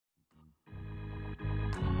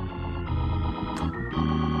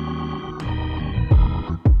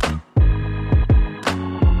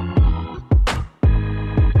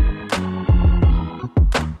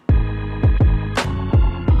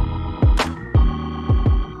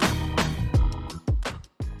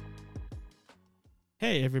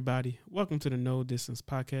Hey, everybody. Welcome to the No Distance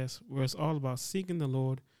Podcast, where it's all about seeking the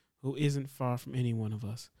Lord who isn't far from any one of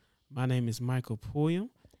us. My name is Michael Pulliam,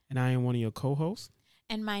 and I am one of your co-hosts.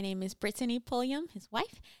 And my name is Brittany Pulliam, his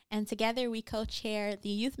wife, and together we co-chair the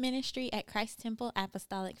youth ministry at Christ Temple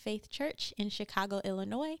Apostolic Faith Church in Chicago,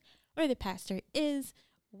 Illinois, where the pastor is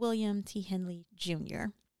William T. Henley Jr.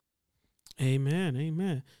 Amen,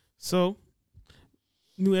 amen. So,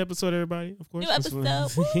 new episode, everybody, of course. New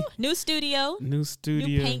episode, woo, new studio, New studio.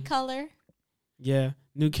 new paint color, Yeah,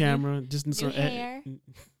 new camera. Just new hair. New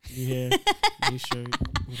hair, new shirt.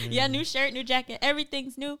 Whatever. Yeah, new shirt, new jacket.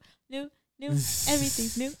 Everything's new.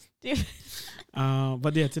 Everything's new.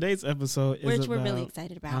 But yeah, today's episode is Which about, we're really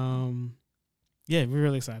excited about. Yeah, we're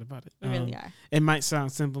really excited about it. We really are. It might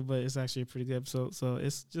sound simple, but it's actually a pretty good episode. So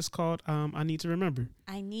it's just called I Need to Remember.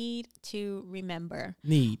 I need to remember.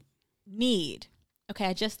 Need. Okay,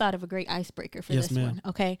 I just thought of a great icebreaker for Yes, this ma'am. one.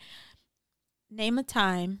 Okay. Name a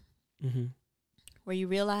time Mm-hmm. where you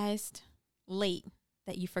realized late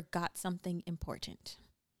that you forgot something important.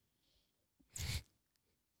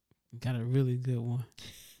 Got a really good one.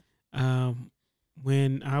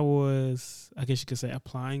 When I was, I guess you could say,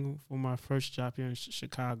 applying for my first job here in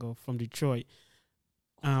Chicago from Detroit,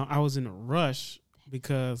 I was in a rush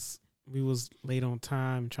because we was late on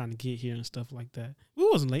time trying to get here and stuff like that. We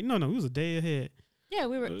wasn't late. No, we was a day ahead. Yeah,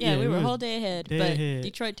 we were. Yeah, we we were a was whole day ahead, day but ahead.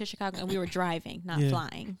 Detroit to Chicago, and we were driving, not Yeah.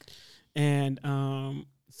 flying. And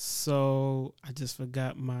so I just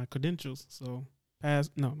forgot my credentials. So I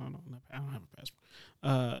don't have a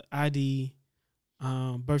passport. ID,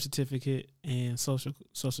 birth certificate, and social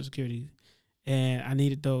security, and I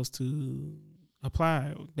needed those to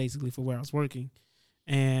apply basically for where I was working,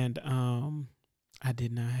 and I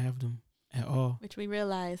did not have them at all. Which we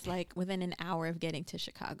realized like within an hour of getting to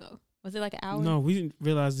Chicago. Was it like an hour? No, we didn't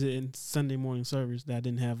realize it in Sunday morning service that I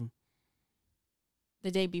didn't have them. The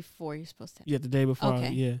day before you're supposed to. Yeah, the day before. Okay.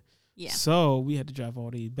 Yeah. Yeah. So we had to drive all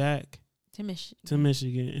the way back To Michigan. to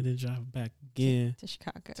Michigan and then drive back again To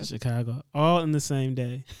Chicago. to Chicago, all in the same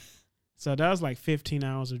day. So that was like 15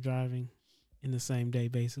 hours of driving in the same day,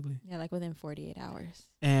 basically. Yeah, like within 48 hours.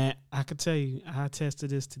 And I could tell you, I tested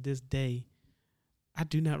this to this day. I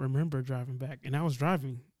do not remember driving back, and I was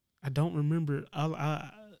driving. I don't remember.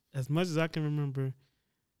 As much as I can remember,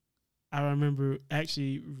 I remember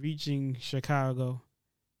actually reaching Chicago.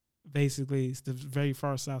 Basically, it's the very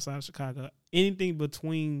far south side of Chicago. Anything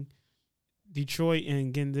between Detroit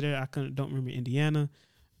and getting to there, don't remember Indiana.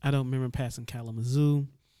 I don't remember passing Kalamazoo.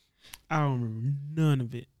 I don't remember none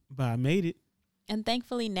of it, but I made it. And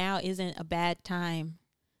thankfully now isn't a bad time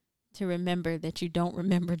to remember that you don't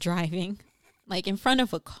remember driving. Like in front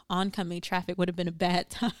of oncoming traffic would have been a bad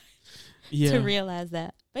time Yeah, to realize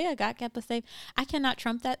that. But yeah, God kept us safe. I cannot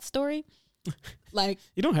trump that story. Like,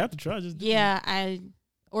 you don't have to try. Just do it. yeah,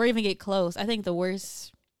 or even get close. I think the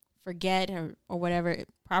worst forget or whatever it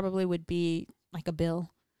probably would be like a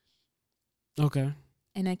bill. Okay.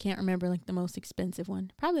 And I can't remember like the most expensive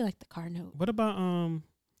one. Probably like the car note. What about on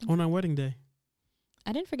our wedding day?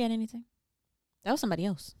 I didn't forget anything. That was somebody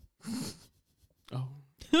else. Oh,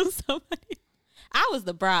 It was somebody. I was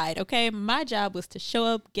the bride, okay? My job was to show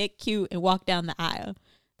up, get cute, and walk down the aisle.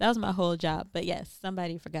 That was my whole job. But yes,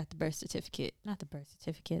 somebody forgot the birth certificate. Not the birth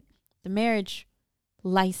certificate. The marriage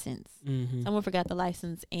license. mm-hmm. Someone forgot the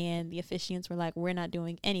license, and the officiants were like, we're not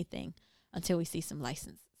doing anything until we see some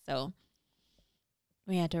license. So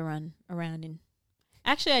we had to run around. And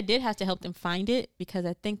actually, I did have to help them find it because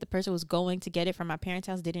I think the person was going to get it from my parents'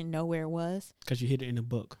 house didn't know where it was. Because you hid it in a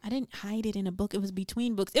book. I didn't hide it in a book. It was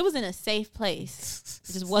between books. It was in a safe place.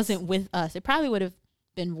 It just wasn't with us. It probably would have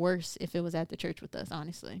been worse if it was at the church with us,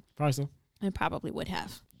 honestly. Probably so. It probably would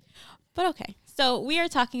have. But okay. So we are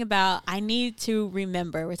talking about I need to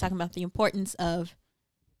remember. We're talking about the importance of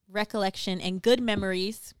recollection and good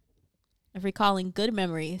memories, of recalling good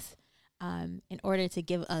memories in order to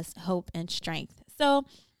give us hope and strength. So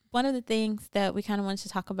one of the things that we kind of wanted to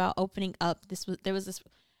talk about opening up, there was this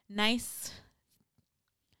nice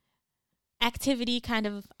activity, kind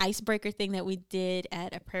of icebreaker thing that we did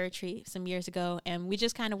at a prayer retreat some years ago. And we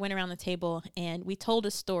just kind of went around the table and we told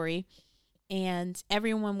a story, and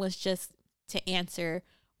everyone was just to answer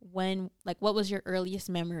what was your earliest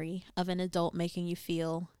memory of an adult making you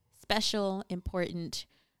feel special, important,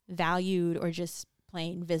 valued, or just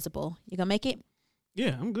plain visible. You gonna make it?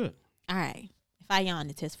 Yeah, I'm good. All right. If I yawn,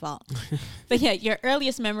 it's his fault. But yeah, your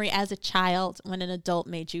earliest memory as a child when an adult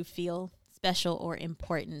made you feel special or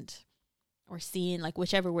important, or seen, like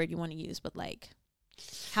whichever word you want to use, but like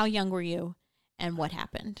how young were you and what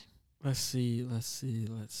happened? Let's see.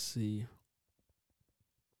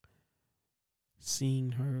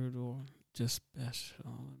 Seen, heard, or just special.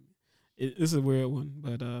 This is a weird one,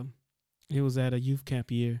 but it was at a youth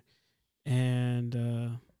camp year,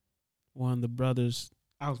 and one of the brothers,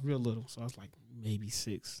 I was real little, so I was like maybe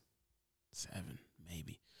 6, 7,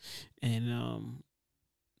 maybe, and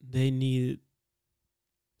they needed.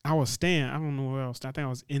 I was staying. I don't know where else. I think I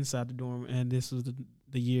was inside the dorm, and this was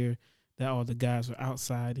the year that all the guys were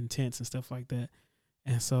outside in tents and stuff like that.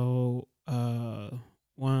 And so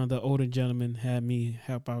one of the older gentlemen had me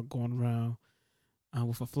help out going around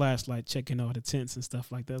with a flashlight, checking all the tents and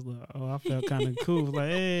stuff like that. Like, I felt kind of cool. Like,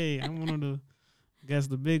 hey, I'm one of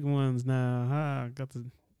the big ones now. I got to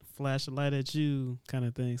flash a light at you kind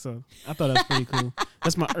of thing. So I thought that was pretty cool.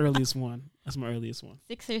 That's my earliest one.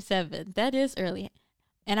 6 or 7. That is early.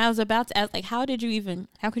 And I was about to ask, like, how could you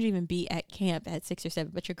even be at camp at 6 or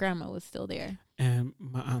 7? But your grandma was still there. And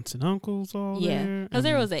my aunts and uncles all there. Yeah, because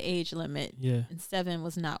there was an age limit. Yeah. And 7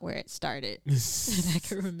 was not where it started. that I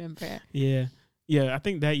can remember. Yeah. Yeah, I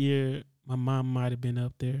think that year my mom might have been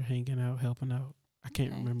up there hanging out, helping out. I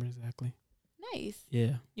can't remember exactly. Nice.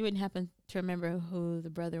 Yeah. You wouldn't happen to remember who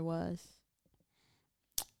the brother was?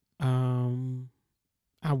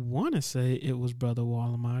 I want to say it was Brother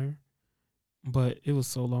Wallenmeyer, but it was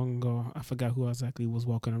so long ago, I forgot who I exactly was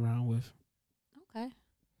walking around with. Okay.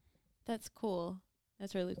 That's cool.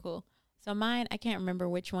 That's really cool. So mine, I can't remember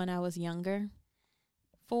which one I was younger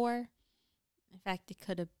for. In fact, it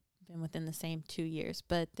could have been within the same 2 years,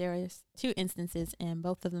 but there is 2 instances, and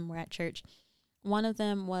both of them were at church. One of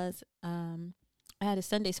them was I had a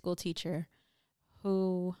Sunday school teacher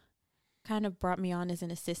who kind of brought me on as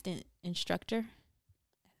an assistant instructor.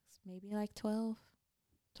 Maybe like 12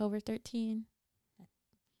 or 13.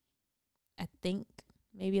 I think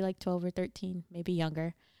maybe like 12 or 13, maybe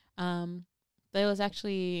younger. But it was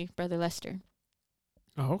actually Brother Lester.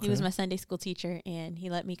 Oh, okay. He was my Sunday school teacher, and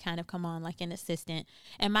he let me kind of come on like an assistant.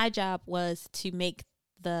 And my job was to make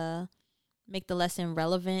the lesson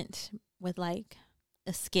relevant with like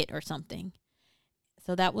a skit or something.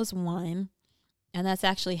 So that was one. And that's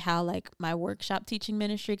actually how like my workshop teaching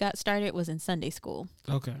ministry got started, was in Sunday school.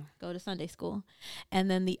 Okay. Go to Sunday school.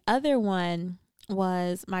 And then the other one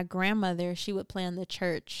was my grandmother. She would plan the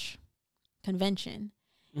church convention.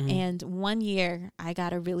 Mm-hmm. And one year I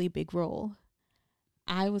got a really big role.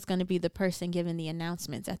 I was going to be the person giving the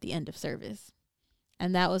announcements at the end of service.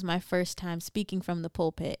 And that was my first time speaking from the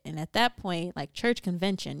pulpit. And at that point, like church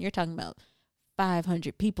convention, you're talking about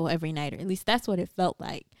 500 people every night, or at least that's what it felt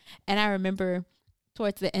like. And I remember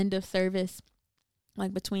towards the end of service,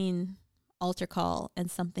 like between altar call and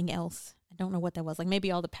something else, I don't know what that was. Like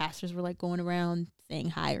maybe all the pastors were like going around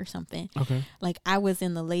saying hi or something. Okay. Like I was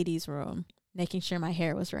in the ladies' room making sure my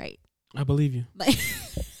hair was right. I believe you. Like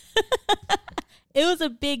it was a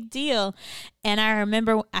big deal. And I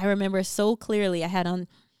remember so clearly I had on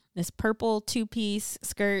this purple 2-piece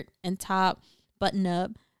skirt and top button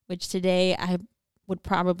up, which today I would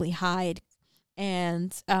probably hide.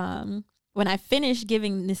 And when I finished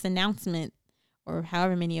giving this announcement, or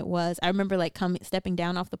however many it was, I remember like stepping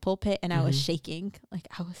down off the pulpit, and I was shaking. Like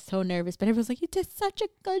I was so nervous, but everyone was like, "You did such a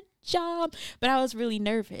good job." But I was really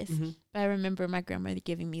nervous. But I remember my grandmother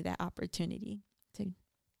giving me that opportunity to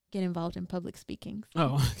get involved in public speaking. So.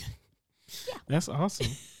 Oh, okay. Yeah. That's awesome.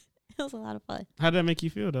 It was a lot of fun. How did that make you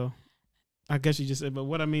feel though? I guess you just said, but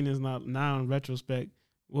what I mean is not now in retrospect,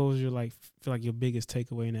 what was your feel like your biggest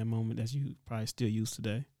takeaway in that moment that you probably still use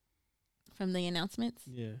today? From the announcements?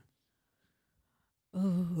 Yeah.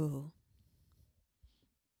 Ooh.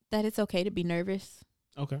 That it's okay to be nervous.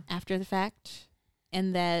 Okay. After the fact,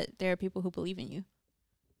 and that there are people who believe in you.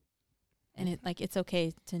 And it's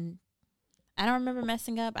okay to, I don't remember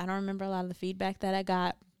messing up. I don't remember a lot of the feedback that I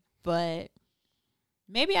got, but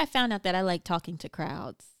maybe I found out that I like talking to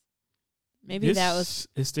crowds. Maybe that was...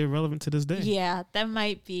 It's still relevant to this day. Yeah, that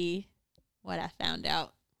might be what I found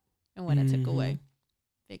out and what I took away.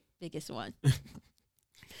 Biggest one.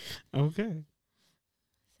 Okay.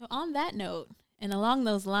 So on that note, and along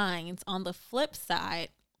those lines, on the flip side,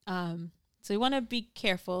 so we want to be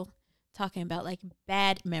careful talking about like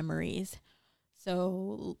bad memories.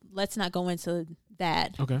 So let's not go into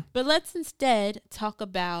that. Okay. But let's instead talk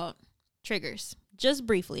about triggers, just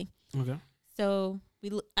briefly. Okay. So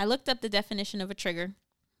I looked up the definition of a trigger,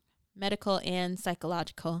 medical and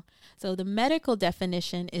psychological. So the medical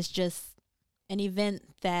definition is just an event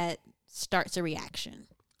that starts a reaction.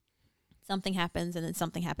 Something happens and then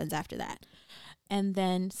something happens after that. And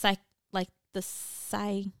then the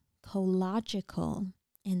psychological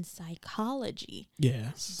in psychology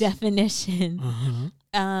definition,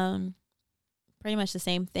 pretty much the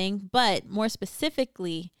same thing, but more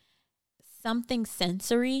specifically, something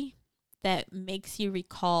sensory that makes you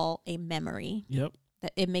recall a memory. Yep.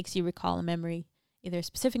 That it makes you recall a memory, either a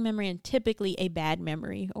specific memory and typically a bad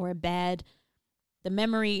memory or the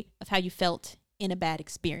memory of how you felt in a bad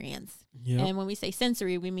experience. Yep. And when we say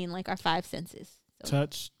sensory, we mean like our 5 senses. So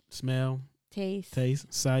Touch, smell, taste,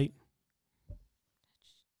 sight,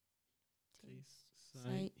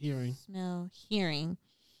 sight, hearing. smell, hearing.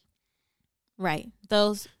 Right.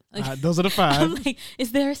 Those Those are the 5. I'm like,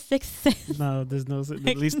 is there a 6th sense? No, there's no.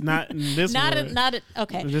 At least not in this one.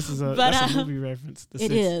 Okay. This is But, that's a movie reference.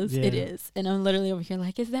 It is. And I'm literally over here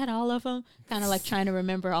like, is that all of them? Kind of like trying to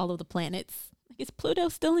remember all of the planets. Like, is Pluto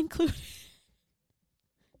still included?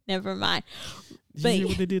 Never mind. Did you hear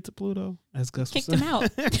what they did to Pluto? As Gus Kicked him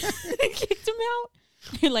out. Kicked him out.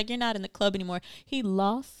 You're like, you're not in the club anymore.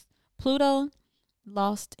 Pluto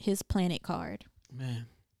lost his planet card. Man,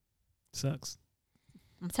 sucks.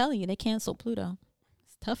 I'm telling you, they canceled Pluto.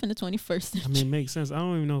 It's tough in the 21st century. I mean, it makes sense. I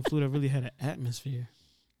don't even know if Pluto really had an atmosphere.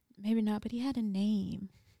 Maybe not, but he had a name.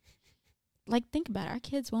 Like, think about it. Our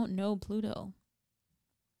kids won't know Pluto.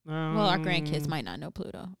 Well, our grandkids might not know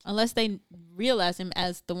Pluto unless they realize him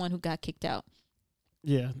as the one who got kicked out.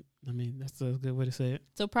 Yeah, I mean, that's a good way to say it.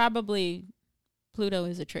 So probably Pluto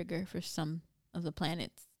is a trigger for some of the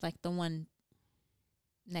planets, like the one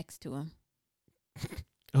next to him.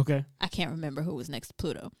 Okay. I can't remember who was next to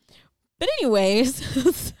Pluto. But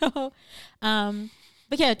anyways, but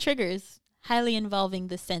yeah, triggers highly involving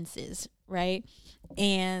the senses, right?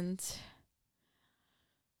 And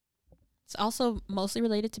it's also mostly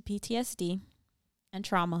related to PTSD and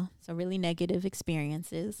trauma, so really negative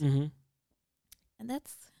experiences. Mm-hmm. And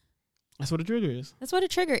that's what a trigger is. That's what a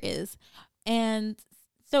trigger is. And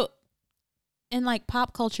so in like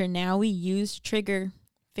pop culture now, we use trigger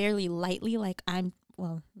fairly lightly. Like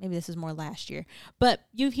maybe this is more last year, but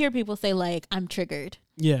you hear people say like, I'm triggered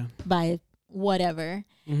by whatever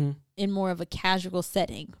in more of a casual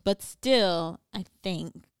setting. But still, I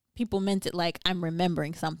think people meant it like I'm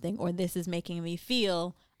remembering something, or this is making me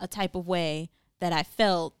feel a type of way that I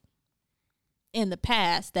felt in the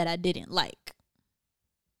past that I didn't like.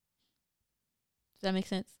 Does that make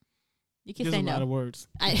sense? You can say no. There's a lot of words.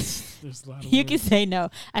 There's a lot of words. You can say no.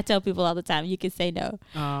 I tell people all the time, you can say no.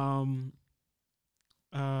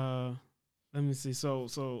 Let me see. So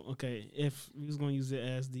okay, if we was gonna use it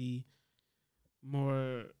as the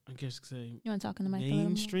more, I guess you could say, you want to talk in the mic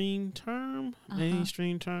mainstream term?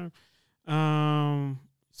 Mainstream term.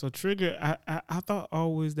 So trigger, I thought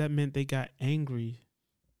always that meant they got angry.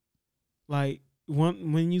 Like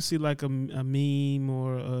when you see like a meme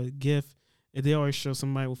or a GIF, they always show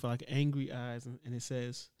somebody with like angry eyes, and it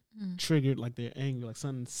says triggered, like they're angry, like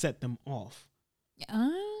something set them off.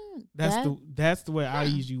 That's the way I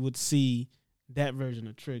usually would see that version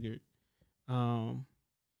of triggered.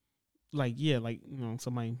 Like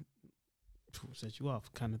somebody set you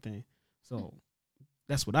off, kind of thing. So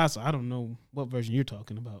that's what I saw. I don't know what version you're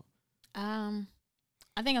talking about. I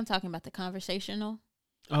think I'm talking about the conversational.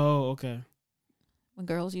 Oh, okay. When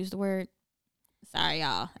girls use the word. Sorry,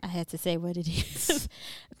 y'all. I had to say what it is.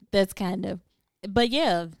 That's kind of, but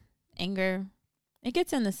yeah, anger. It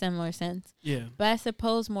gets in the similar sense. Yeah. But I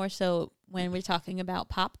suppose more so when we're talking about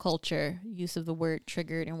pop culture, use of the word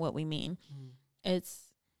triggered and what we mean.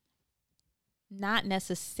 It's not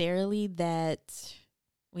necessarily that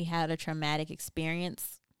we had a traumatic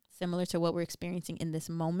experience similar to what we're experiencing in this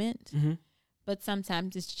moment, but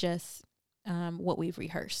sometimes it's just what we've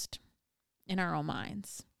rehearsed in our own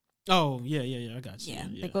minds. Oh, yeah, I got you. Yeah,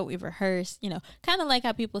 like what we've rehearsed, kind of like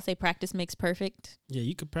how people say practice makes perfect. Yeah,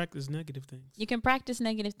 you can practice negative things. You can practice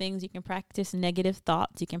negative things. You can practice negative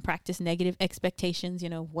thoughts. You can practice negative expectations,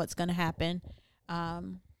 what's going to happen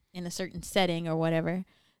in a certain setting or whatever.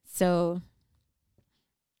 So,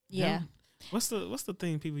 yeah. What's the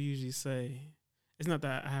thing people usually say? It's not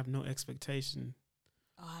that I have no expectation.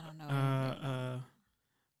 Oh, I don't know.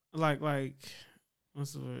 Like,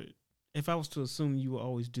 what's the word? If I was to assume you will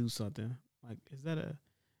always do something, like, is that a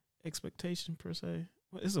expectation per se?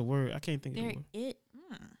 Well, it's a word. I can't think of the word.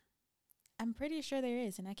 I'm pretty sure there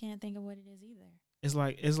is, and I can't think of what it is either.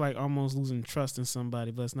 It's like almost losing trust in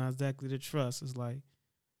somebody, but it's not exactly the trust. It's like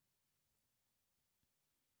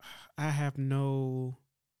I have no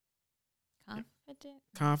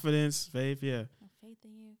confidence, faith. Yeah, no faith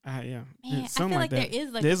in you. Yeah, man, I feel like there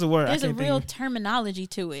is there's a word. There's a real terminology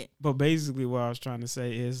to it. But basically, what I was trying to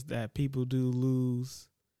say is that people do lose.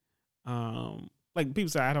 Like people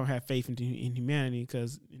say, I don't have faith in humanity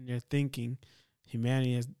because in their thinking,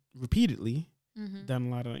 humanity has repeatedly done a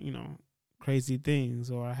lot of crazy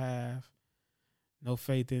things, or I have no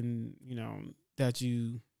faith in that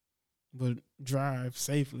you would drive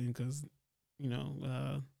safely because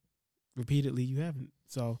repeatedly you haven't.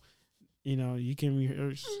 So, you can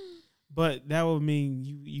rehearse, but that would mean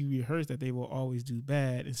you rehearse that they will always do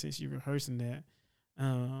bad. And since you're rehearsing that,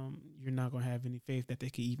 you're not going to have any faith that they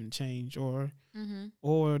could even change or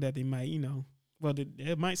that they might, well,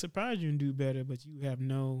 it might surprise you and do better, but you have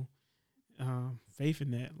no faith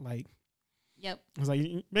in that. Like, yep. It's like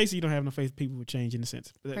basically you don't have no faith people would change in a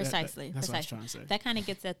sense. Precisely. That's what I was trying to say. That kind of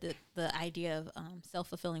gets at the idea of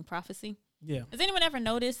self-fulfilling prophecy. Yeah. Has anyone ever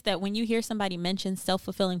noticed that when you hear somebody mention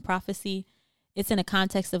self-fulfilling prophecy, it's in a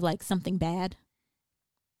context of like something bad?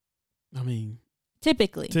 I mean,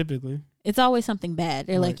 typically. It's always something bad.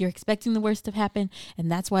 They're like, you're expecting the worst to happen,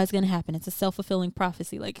 and that's why it's going to happen. It's a self-fulfilling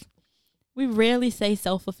prophecy. Like, we rarely say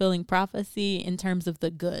self-fulfilling prophecy in terms of the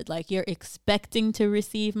good. Like, you're expecting to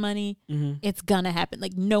receive money. It's going to happen.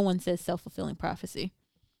 Like, no one says self-fulfilling prophecy.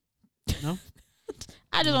 No?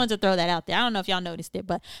 I just wanted to throw that out there. I don't know if y'all noticed it,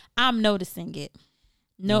 but I'm noticing it.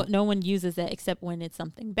 No one uses that except when it's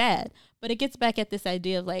something bad. But it gets back at this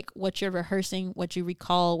idea of like what you're rehearsing, what you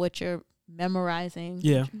recall, what you're memorizing,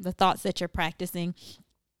 the thoughts that you're practicing.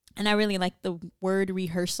 And I really like the word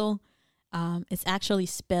rehearsal. It's actually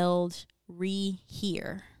spelled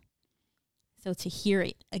re-hear. So to hear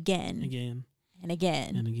it again and again and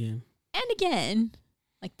again and again.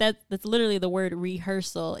 Like that's literally the word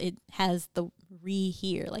rehearsal. It has the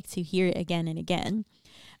re-hear, like to hear it again and again.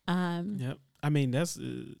 Yep. I mean, that's,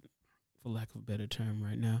 for lack of a better term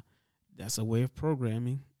right now, that's a way of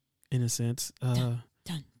programming in a sense. Dun,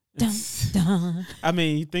 dun. I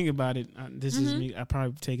mean, you think about it. This is me. I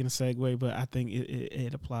probably taking a segue, but I think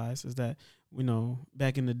it applies. Is that,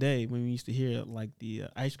 back in the day when we used to hear like the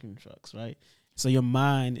ice cream trucks, right? So your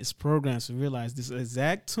mind is programmed to realize this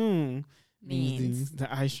exact tune means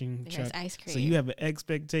the ice cream truck. Ice cream. So you have an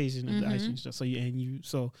expectation of the ice cream truck.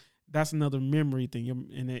 So that's another memory thing.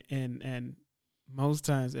 And most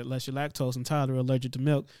times, unless you're lactose intolerant or allergic to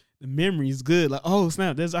milk, the memory is good. Like, oh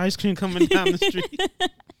snap, there's ice cream coming down the street.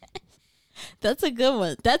 That's a good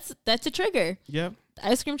one. That's a trigger. Yep. The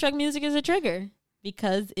ice cream truck music is a trigger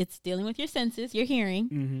because it's dealing with your senses, your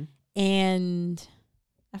hearing, and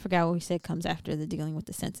I forgot what we said comes after the dealing with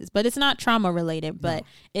the senses, but it's not trauma related, but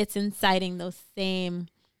it's inciting that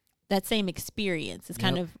same experience. It's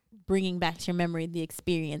kind of bringing back to your memory the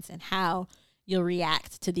experience and how you'll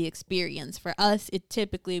react to the experience. For us, it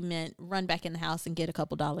typically meant run back in the house and get a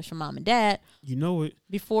couple dollars from mom and dad. You know it.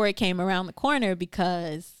 Before it came around the corner,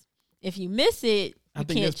 because if you miss it, I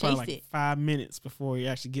think that's probably like 5 minutes before it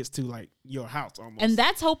actually gets to like your house almost. And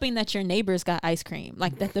that's hoping that your neighbors got ice cream,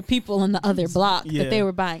 like that the people in the other block that they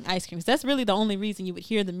were buying ice cream. So that's really the only reason you would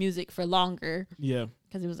hear the music for longer. Yeah.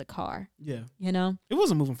 Because it was a car. Yeah. It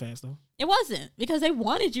wasn't moving fast though. It wasn't, because they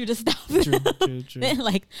wanted you to stop. True.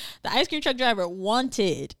 Like the ice cream truck driver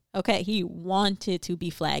wanted to be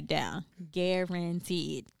flagged down.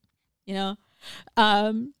 Guaranteed. But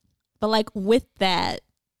like with that,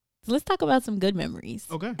 let's talk about some good memories.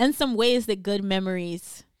 Okay. And some ways that good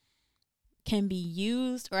memories can be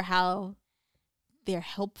used or how they're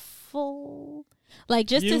helpful. Like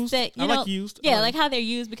just used. To say, like used. Yeah, like how they're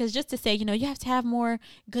used, because just to say, you have to have more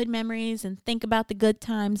good memories and think about the good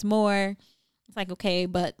times more. It's like, okay,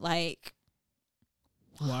 but like,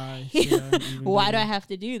 why? Why do I have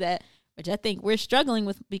to do that? Which I think we're struggling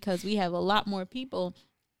with, because we have a lot more people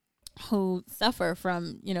who suffer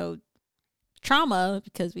from, trauma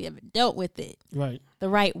because we haven't dealt with it the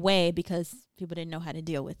right way, because people didn't know how to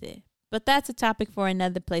deal with it. But that's a topic for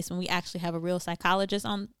another place when we actually have a real psychologist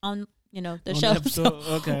on the show. So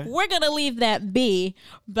okay. We're gonna leave that be.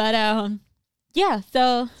 But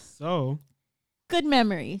so good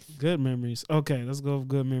memories. Good memories. Okay, let's go with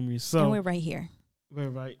good memories. So and we're right here. We're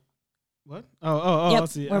right. What? Oh, yep,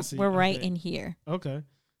 I see. We're right in here. Okay.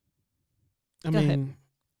 Go ahead.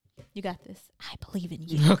 You got this. I believe in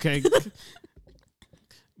you. Okay.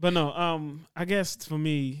 But no, I guess for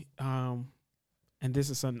me, and this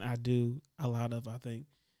is something I do a lot of, I think,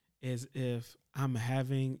 is if I'm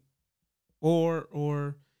having,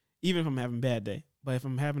 or even if I'm having a bad day, but if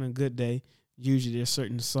I'm having a good day, usually there's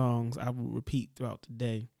certain songs I will repeat throughout the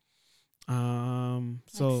day.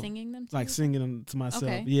 So like singing them to myself,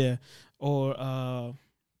 okay. Yeah. Or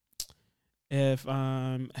if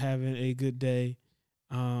I'm having a good day,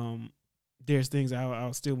 there's things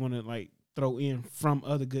I'll still want to like throw in from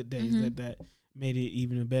other good days that made it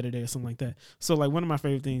even a better day or something like that. So like one of my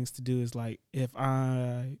favorite things to do is like if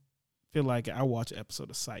I feel like I watch an episode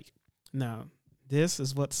of Psych. Now, this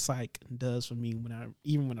is what Psych does for me when I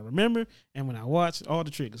remember and when I watch, all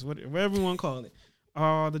the triggers, whatever everyone call it,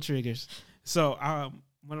 all the triggers. So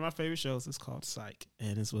one of my favorite shows is called Psych,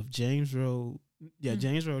 and it's with James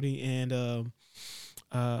Rhodey and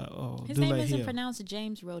His name Dule isn't Hill. pronounced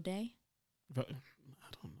James Roday. I don't know.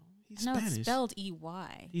 He's No, Spanish. it's spelled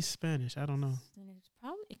E-Y. He's Spanish. I don't know.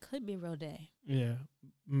 It could be Roday. Yeah.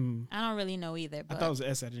 Mm. I don't really know either. I But thought it was an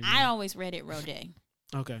S at the end. I always read it Roday,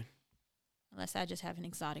 Okay. unless I just have an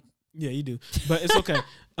exotic. Yeah, you do. But it's okay.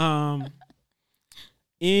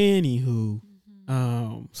 Anywho,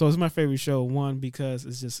 so it's my favorite show. One, because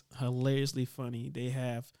it's just hilariously funny. They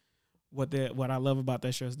have what I love about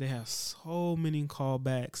that show is they have so many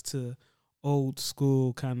callbacks to old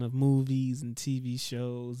school kind of movies and TV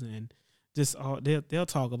shows, and just all they'll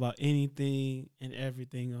talk about anything and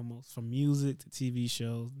everything, almost from music to TV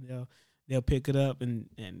shows. They'll pick it up and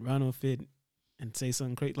run with it and say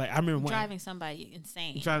something crazy. Like I remember Driving somebody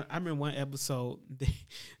insane. I remember one episode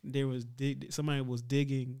somebody was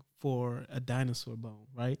digging for a dinosaur bone,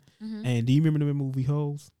 right? Mm-hmm. And do you remember the movie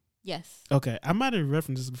Holes? Yes. Okay, I might have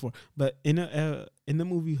referenced this before, but in the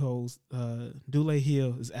movie Holes, Dule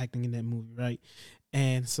Hill is acting in that movie, right?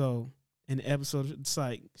 And so in the episode, it's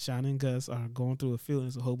like Shauna and Gus are going through a field,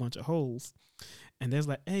 and there's a whole bunch of holes, and there's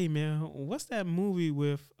like, hey man, what's that movie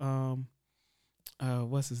with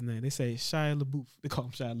what's his name? They say Shia LaBeouf. They call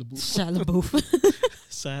him Shia LaBeouf. Shia LaBeouf.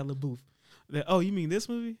 Shia LaBeouf. Oh, you mean this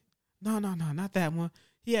movie? No, not that one.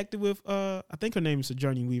 He acted with I think her name is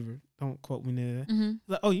Sojourner Weaver. Don't quote me there. Mm-hmm.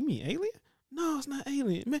 Like, oh, you mean Alien? No, it's not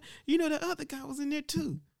Alien. Man, you know the other guy was in there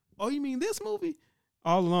too. Oh, you mean this movie?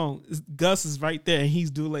 All along, Gus is right there, and he's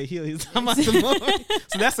Dule Hill. He's talking about the movie.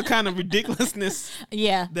 So that's the kind of ridiculousness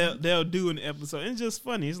they'll do in the episode. And it's just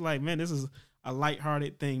funny. It's like, man, this is a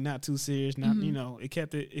lighthearted thing, not too serious. Not it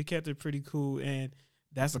kept it pretty cool, and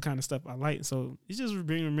that's the kind of stuff I like. So it's just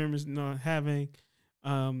bringing memories, having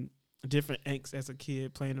different angst as a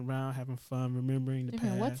kid, playing around, having fun, remembering the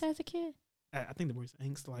past. What's as a kid? I think the word's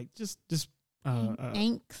angst, like just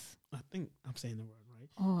angst. I think I'm saying the word right.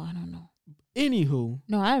 Oh, I don't know. Anywho,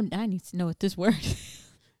 no, I need to know what this word.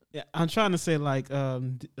 Yeah, I'm trying to say like I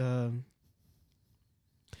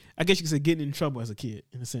guess you could say getting in trouble as a kid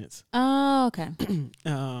in a sense. Oh, okay.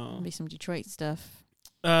 Maybe some Detroit stuff.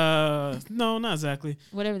 No, not exactly.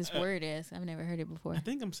 Whatever this word is, I've never heard it before. I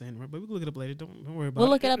think I'm saying it right, but we can look it up later. Don't worry about it.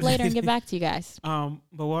 We'll look it up later and get back to you guys. But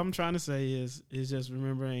what I'm trying to say is just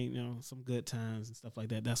remembering, some good times and stuff like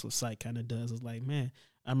that. That's what Psych kind of does. It's like, man,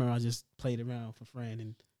 I remember I just played around for fun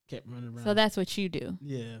and kept running around. So that's what you do.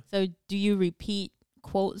 Yeah. So do you repeat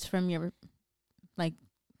quotes from your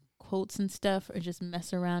quotes and stuff, or just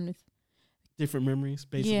mess around with different memories?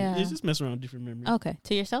 Basically, yeah. It's just mess around with different memories. Okay,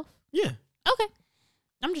 to yourself? Yeah. Okay.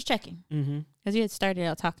 I'm just checking. Because you had started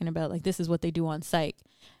out talking about, like, this is what they do on Psych.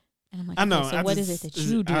 And I'm like, I know. Okay, so what is it that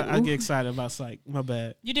you do? I get excited about Psych. My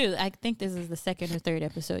bad. You do. I think this is the second or third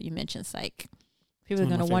episode you mentioned Psych. People are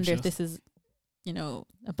going to wonder if this is,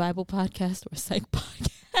 a Bible podcast or a Psych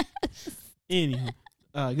podcast. Anywho,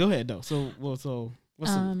 go ahead, though. So what's a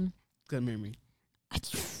good memory?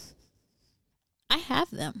 I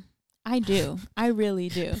have them. I do. I really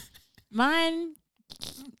do. Mine...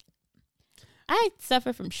 I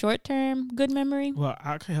suffer from short-term good memory. Well,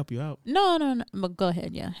 I can help you out. No. But go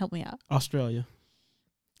ahead. Yeah, help me out. Australia.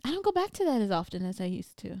 I don't go back to that as often as I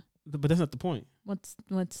used to. But that's not the point. What's the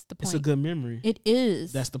point? It's a good memory. It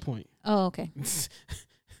is. That's the point. Oh, okay.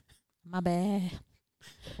 My bad.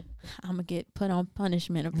 I'm gonna get put on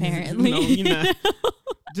punishment. Apparently, no, you're not.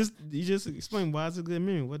 You just explain why it's a good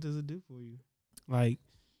memory. What does it do for you? Like,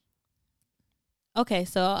 okay,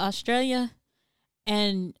 so Australia.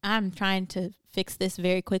 And I'm trying to fix this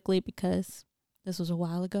very quickly because this was a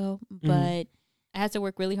while ago. But I had to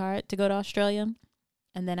work really hard to go to Australia.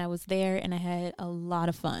 And then I was there and I had a lot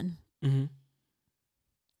of fun. Mm-hmm.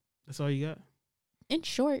 That's all you got? In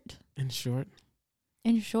short. I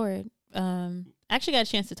actually got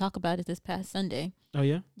a chance to talk about it this past Sunday. Oh,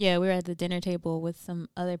 yeah? Yeah, we were at the dinner table with some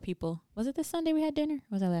other people. Was it this Sunday we had dinner?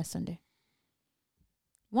 Or was that last Sunday?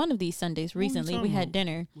 One of these Sundays recently, we had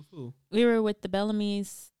dinner. With who? We were with the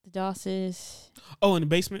Bellamy's, the Dosses. Oh, in the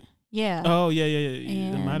basement? Yeah. Oh, yeah.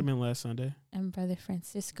 It might have been last Sunday. And Brother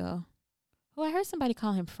Francisco. Oh, I heard somebody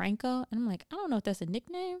call him Franco. And I'm like, I don't know if that's a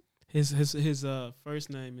nickname. His first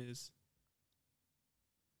name is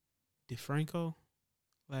DeFranco.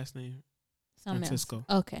 Last name Something Francisco.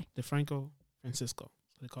 Else. Okay. DeFranco Francisco.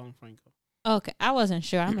 So they call him Franco. Okay, I wasn't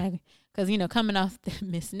sure. I'm like, because coming off the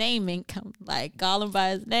misnaming, call him by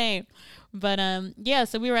his name. But yeah.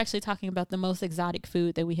 So we were actually talking about the most exotic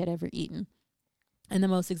food that we had ever eaten, and the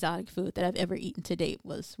most exotic food that I've ever eaten to date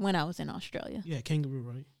was when I was in Australia. Yeah, kangaroo,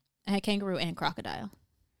 right? I had kangaroo and crocodile.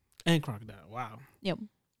 And crocodile. Wow. Yep.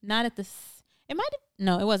 Not at this. It might have.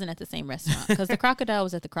 No, it wasn't at the same restaurant because the crocodile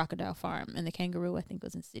was at the crocodile farm, and the kangaroo I think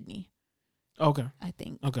was in Sydney. Okay. I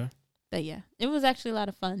think. Okay. But yeah, it was actually a lot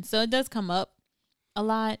of fun. So it does come up a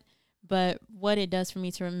lot, but what it does for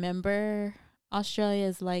me to remember Australia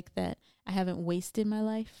is like that I haven't wasted my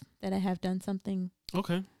life, that I have done something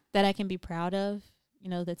Okay. that I can be proud of,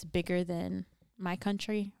 that's bigger than my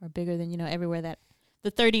country or bigger than, everywhere that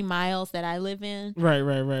the 30 miles that I live in.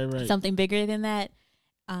 Right. Something bigger than that.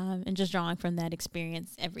 And just drawing from that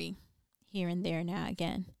experience every here and there now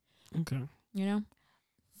again. Okay.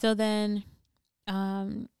 So then,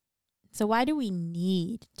 so why do we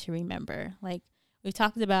need to remember? Like, we've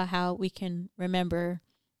talked about how we can remember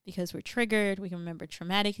because we're triggered. We can remember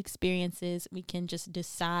traumatic experiences. We can just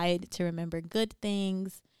decide to remember good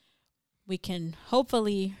things. We can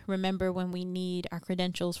hopefully remember when we need our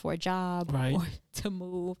credentials for a job or to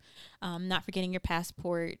move. Not forgetting your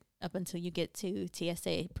passport up until you get to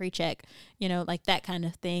TSA pre-check, like that kind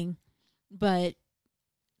of thing. But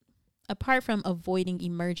apart from avoiding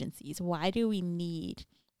emergencies, why do we need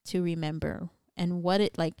to remember? And what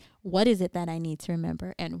is it that I need to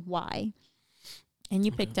remember and why? And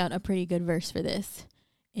you picked out a pretty good verse for this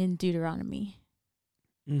in Deuteronomy.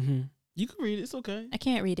 Mm-hmm. You can read it. It's okay. I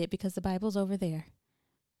can't read it because the Bible's over there.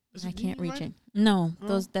 I can't reach it. It? No,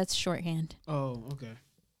 that's shorthand. Oh, okay.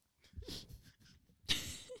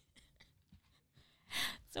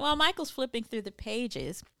 So while Michael's flipping through the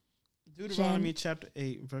pages, Deuteronomy chapter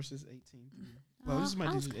 8, verses 18. Well, this is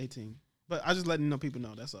my 18. But I just letting people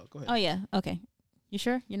know. That's all. Go ahead. Oh, yeah. Okay. You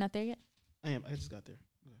sure? You're not there yet? I am. I just got there.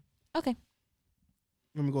 Okay.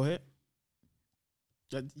 You want me to go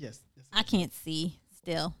ahead? Yes. I can't see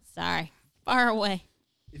still. Sorry. Far away.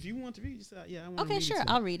 If you want to read, just say, I want to read sure.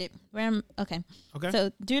 I'll read it. Okay. Okay.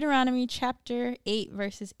 So Deuteronomy chapter 8,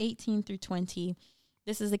 verses 18 through 20.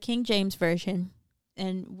 This is the King James Version,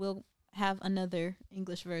 and we'll have another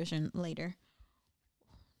English version later.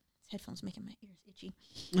 This headphone's making my ears itchy.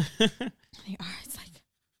 They are. It's like,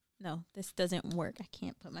 no, this doesn't work. I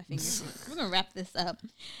can't put my fingers in it. We're going to wrap this up.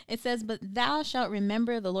 It says, "But thou shalt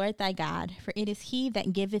remember the Lord thy God, for it is he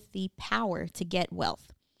that giveth thee power to get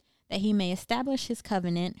wealth, that he may establish his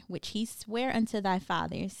covenant, which he sware unto thy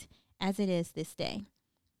fathers, as it is this day."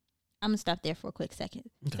 I'm going to stop there for a quick second.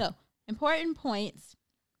 Okay. So, important points.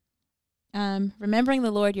 Remembering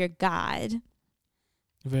the Lord your God.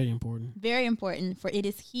 Very important. Very important. For it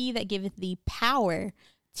is he that giveth thee power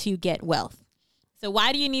to get wealth. So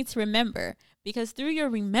why do you need to remember? Because through your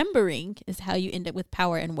remembering is how you end up with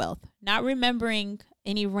power and wealth. Not remembering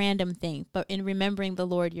any random thing, but in remembering the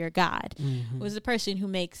Lord your God, who is the person who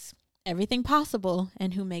makes everything possible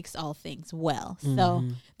and who makes all things well. So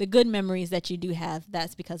the good memories that you do have,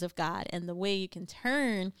 that's because of God. And the way you can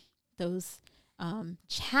turn those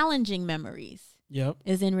challenging memories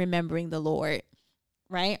is in remembering the Lord,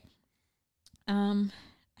 right?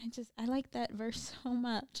 I like that verse so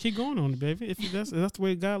much. Keep going on it, baby. If that's the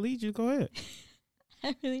way God leads you, go ahead.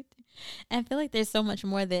 I feel like there's so much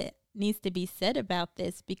more that needs to be said about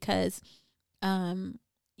this because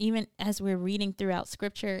even as we're reading throughout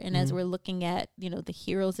Scripture and as we're looking at, the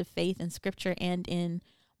heroes of faith in Scripture and in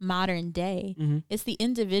modern day, it's the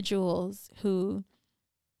individuals who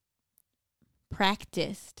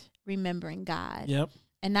practiced remembering God. Yep.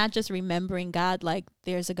 And not just remembering God like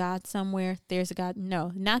there's a God somewhere, there's a God.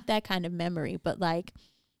 No, not that kind of memory, but like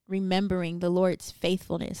remembering the Lord's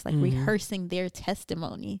faithfulness, like rehearsing their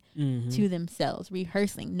testimony to themselves,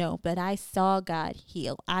 rehearsing. No, but I saw God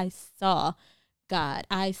heal. I saw God.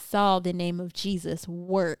 I saw the name of Jesus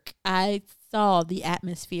work. I saw the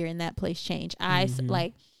atmosphere in that place change. I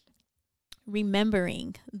like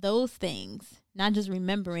remembering those things, not just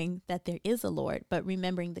remembering that there is a Lord, but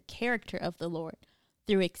remembering the character of the Lord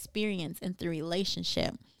through experience and through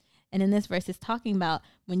relationship. And in this verse, it's talking about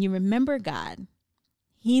when you remember God,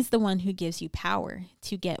 he's the one who gives you power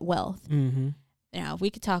to get wealth. Now, we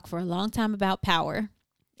could talk for a long time about power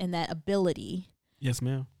and that ability. Yes,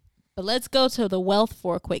 ma'am. But let's go to the wealth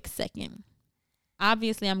for a quick second.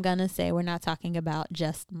 Obviously, I'm going to say we're not talking about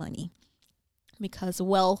just money because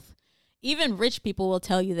wealth, even rich people will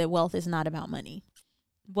tell you that wealth is not about money.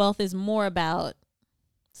 Wealth is more about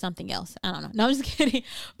something else. I don't know. No, I'm just kidding.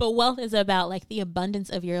 But wealth is about like the abundance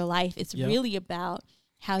of your life. It's really about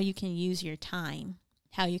how you can use your time,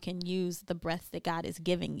 how you can use the breath that God is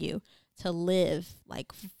giving you to live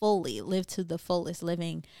like fully, live to the fullest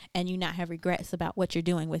living, and you not have regrets about what you're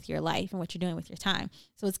doing with your life and what you're doing with your time.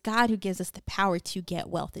 So it's God who gives us the power to get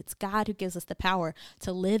wealth. It's God who gives us the power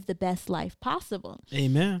to live the best life possible.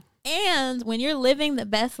 Amen. And when you're living the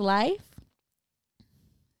best life,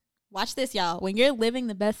 watch this, y'all. When you're living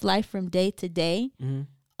the best life from day to day,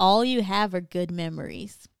 all you have are good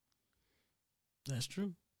memories. That's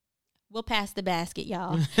true. we'll pass the basket,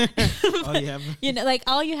 y'all. Oh yeah. You know, like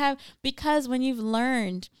all you have, because when you've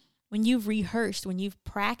learned, when you've rehearsed, when you've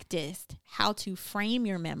practiced how to frame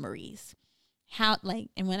your memories, how like,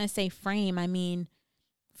 and when I say frame, I mean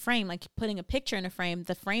frame, like putting a picture in a frame.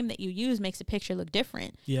 The frame that you use makes a picture look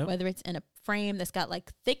different. Yeah. Whether it's in a frame that's got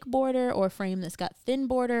like thick border, or a frame that's got thin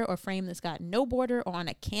border, or a frame that's got no border, or on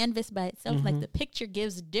a canvas by itself, like the picture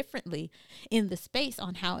gives differently in the space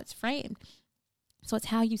on how it's framed. So it's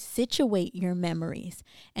how you situate your memories.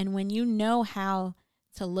 And when you know how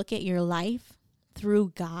to look at your life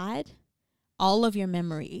through God, all of your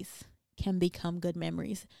memories can become good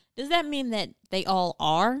memories. Does that mean that they all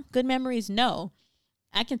are good memories? No.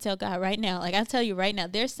 I can tell God right now, like I'll tell you right now,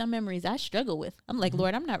 there's some memories I struggle with. I'm like,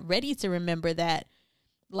 Lord, I'm not ready to remember that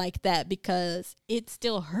like that, because it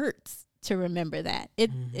still hurts to remember that.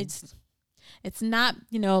 It's not,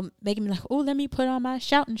 you know, making me like, oh, let me put on my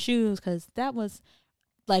shouting shoes, because that was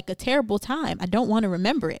like a terrible time. I don't want to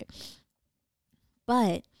remember it.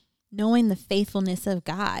 But knowing the faithfulness of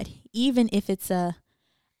God, even if it's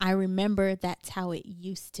I remember that's how it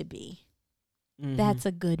used to be, that's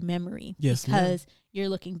a good memory. Yes, because you're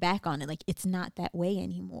looking back on it like it's not that way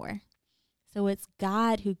anymore. So it's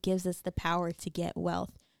God who gives us the power to get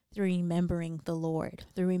wealth through remembering the Lord,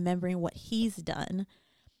 through remembering what He's done.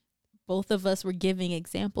 Both of us were giving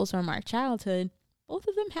examples from our childhood. Both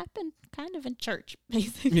of them happened kind of in church,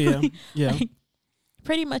 basically. Yeah, yeah. Like,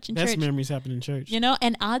 pretty much in Best church. memories happen in church. You know,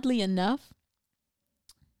 and oddly enough,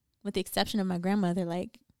 with the exception of my grandmother,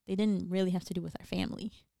 like they didn't really have to do with our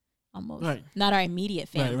family, almost. Right. Not our immediate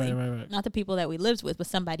family. Right. Not the people that we lived with, but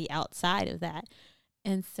somebody outside of that.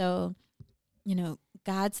 And so, you know,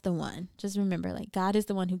 God's the one. Just remember, like, God is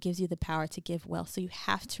the one who gives you the power to give wealth. So you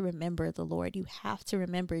have to remember the Lord. You have to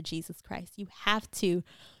remember Jesus Christ. You have to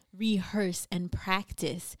rehearse and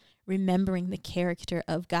practice remembering the character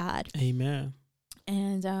of God. Amen.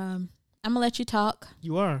 And I'm going to let you talk.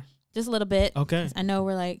 You are. Just a little bit. Okay. I know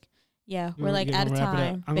we're like, we're like out of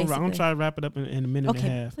time. I'm gonna try to wrap it up in a minute and a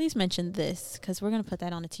half. Please mention this, because we're going to put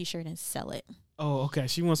that on a t-shirt and sell it. Oh, okay.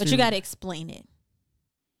 She wants But to. you got to explain it.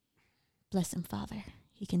 Bless him, Father.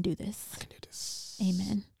 He can do this. I can do this.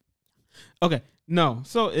 Amen. Okay. No.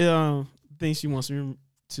 So, thing she wants me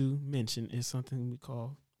to mention is something we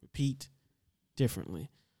call repeat differently.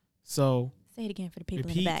 So, say it again for the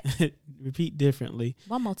people in the back. Repeat differently.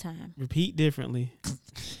 One more time. Repeat differently.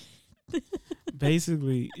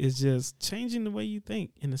 Basically, it's just changing the way you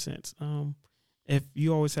think, in a sense. If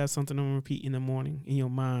you always have something on repeat in the morning in your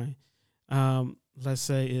mind, let's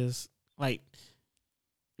say is like,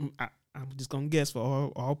 I'm just gonna guess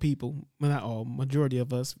for all people, well, not all, majority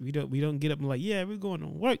of us, we don't get up and like, yeah, we're going to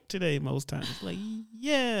work today. Most times, it's like,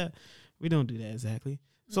 yeah, we don't do that exactly.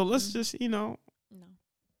 So let's just,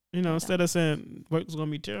 instead of saying work's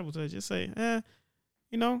gonna be terrible today, just say,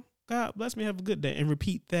 God bless me, have a good day, and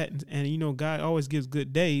repeat that. And God always gives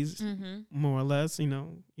good days, more or less. He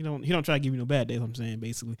don't try to give you no bad days. I'm saying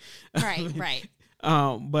basically, right.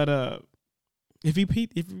 But if you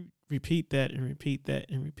repeat that and repeat that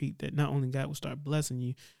and repeat that, not only God will start blessing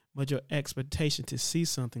you, but your expectation to see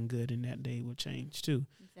something good in that day will change too.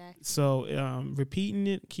 Exactly. So repeating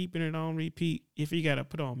it, keeping it on repeat. If you got to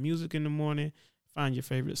put on music in the morning, find your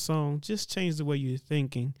favorite song. Just change the way you're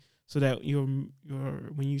thinking, so that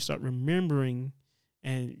when you start remembering,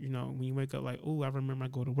 and when you wake up like, oh, I remember I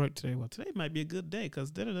go to work today. Well, today might be a good day because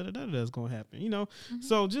da da da da da is going to happen.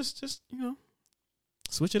 So just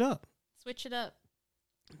switch it up. Switch it up.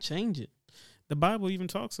 Change it. The Bible even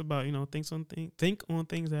talks about, think on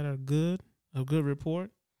things that are good, a good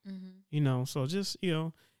report. So just,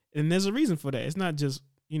 and there's a reason for that. It's not just,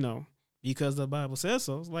 because the Bible says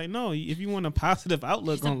so. It's like, no, if you want a positive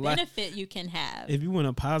outlook on life, benefit you can have. If you want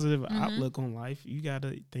a positive outlook on life, you got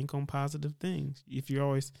to think on positive things. If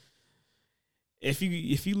you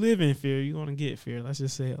live in fear, you're going to get fear. Let's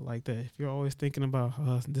just say it like that. If you're always thinking about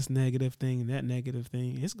this negative thing and that negative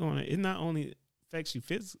thing, it not only affects you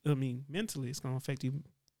mentally, it's going to affect you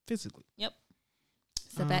physically. Yep.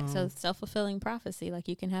 So back to self-fulfilling prophecy, like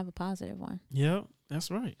you can have a positive one. Yep,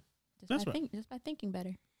 that's right. Just by thinking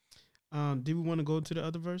better. Do we want to go to the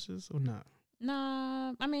other verses or not?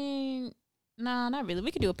 Nah, not really.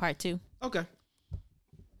 We could do a part 2. Okay. So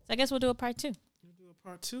I guess we'll do a part 2. We'll do a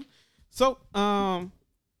part 2. So,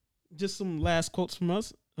 just some last quotes from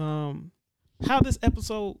us. How this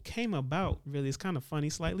episode came about, really, is kind of funny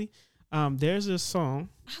slightly. There's a song.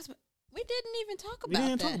 We didn't even talk about We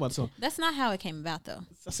didn't talk about the song. That's not how it came about, though.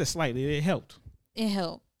 I said slightly. It helped. It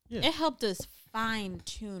helped. Yeah. It helped us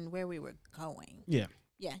fine-tune where we were going. Yeah.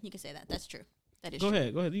 Yeah, you can say that. That's true. That is Go true.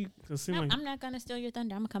 ahead. You can seem like I'm not going to steal your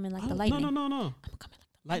thunder. I'm going to come in like the lightning. No. I'm going to come in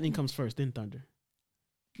like the Lightning comes first, then thunder.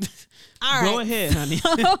 All Go right. ahead, honey.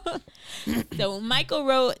 So Michael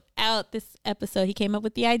wrote out this episode. He came up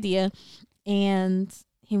with the idea, and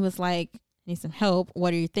he was like, "Need some help?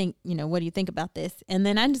 What do you think? What do you think about this?" And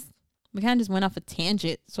then we kind of just went off a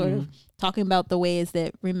tangent, sort of talking about the ways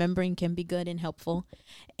that remembering can be good and helpful.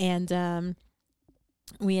 And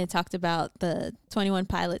we had talked about the 21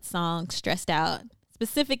 Pilots song "Stressed Out,"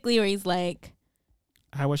 specifically where he's like,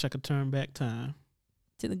 I wish I could turn back time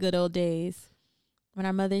to the good old days when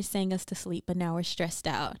our mothers sang us to sleep, but now we're stressed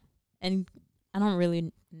out. And I don't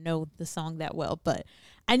really know the song that well, but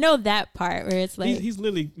I know that part where it's like he's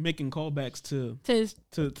literally making callbacks to his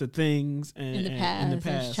things and in the and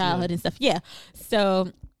past, his childhood and stuff. Yeah.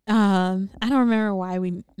 So I don't remember why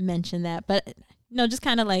we mentioned that, but just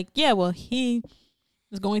kind of like, yeah, well, he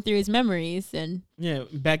was going through his memories, and yeah,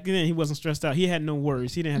 back then he wasn't stressed out. He had no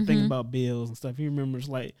worries. He didn't have to think about bills and stuff. He remembers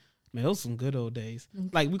like, man, those some good old days.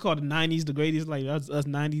 Like we call the 90s the greatest. Like us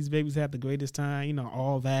 90s babies had the greatest time.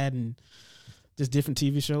 All that and just different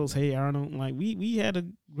TV shows. Hey Arnold, like we had a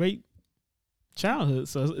great childhood.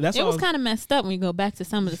 So that's it was kind of messed up when you go back to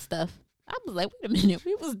some of the stuff. I was like, wait a minute,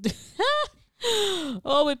 we was.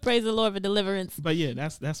 Oh, we praise the Lord for deliverance. But yeah,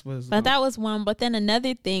 that's what. But that was one. But then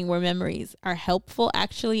another thing where memories are helpful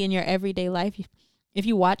actually in your everyday life. If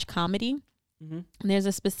you watch comedy, there's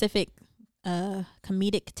a specific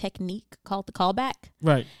comedic technique called the callback.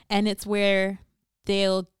 Right. And it's where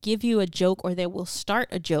they'll give you a joke, or they will start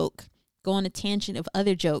a joke, go on a tangent of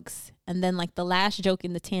other jokes, and then like the last joke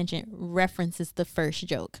in the tangent references the first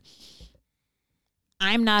joke.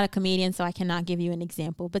 I'm not a comedian, so I cannot give you an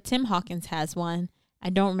example, but Tim Hawkins has one. I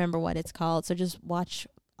don't remember what it's called, so just watch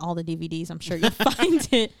all the DVDs. I'm sure you'll find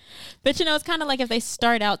it. But, it's kind of like if they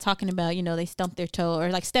start out talking about, they stump their toe, or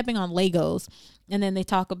like stepping on Legos, and then they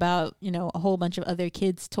talk about, a whole bunch of other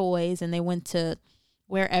kids' toys, and they went to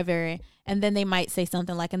wherever, and then they might say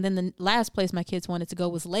something like, and then the last place my kids wanted to go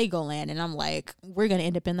was Legoland, and I'm like, we're going to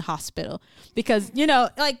end up in the hospital, because,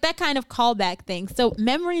 like that kind of callback thing. So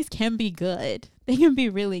memories can be good. They can be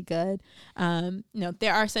really good.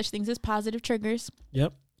 There are such things as positive triggers.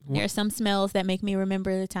 Yep. There are some smells that make me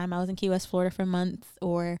remember the time I was in Key West, Florida for months,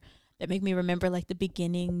 or that make me remember like the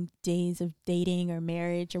beginning days of dating or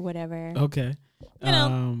marriage or whatever. Okay.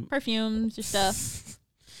 Perfumes or stuff.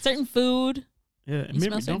 Certain food. Yeah,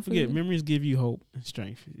 don't forget, memories give you hope and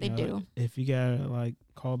strength. They do. If you gotta like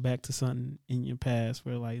call back to something in your past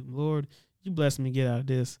where like, Lord, you blessed me to get out of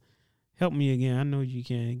this. Help me again. I know you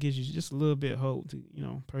can. It gives you just a little bit of hope to,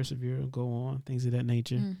 persevere and go on, things of that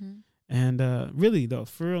nature. And really though,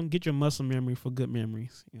 for real, get your muscle memory for good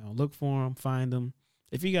memories. Look for them, find them.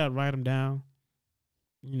 If you gotta write them down,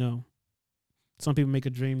 some people make a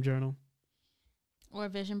dream journal or a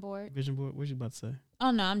vision board. Vision board. What you about to say? Oh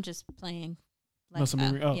no, I'm just playing. Muscle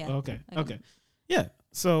memory. Oh, yeah. Okay. Yeah.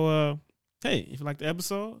 So, hey, if you like the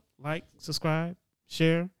episode, like, subscribe,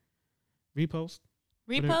 share, repost.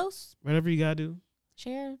 Whatever you gotta do.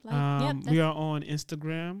 Share. Like, we are on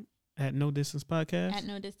Instagram at No Distance Podcast. At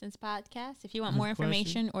No Distance Podcast. If you want more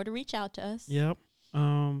information or to reach out to us. Yep.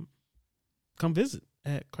 Come visit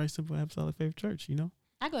at Christ Temple Apostolic Faith Church.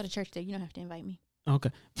 I go to church there. You don't have to invite me.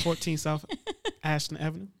 Okay. 14 South Ashton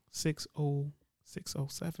Avenue,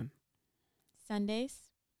 60607. Sundays,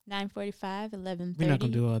 9:45, 11:30. We're not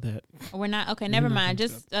gonna do all that. We're not. Okay, never mind.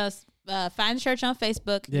 Just find the church on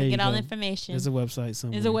Facebook. Get all the information. There's a website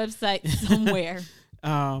somewhere.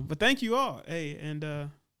 But thank you all. Hey, and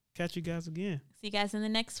catch you guys again. See you guys in the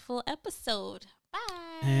next full episode. Bye.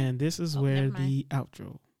 And this is where the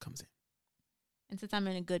outro comes in. And since I'm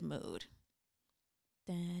in a good mood.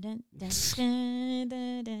 Hey.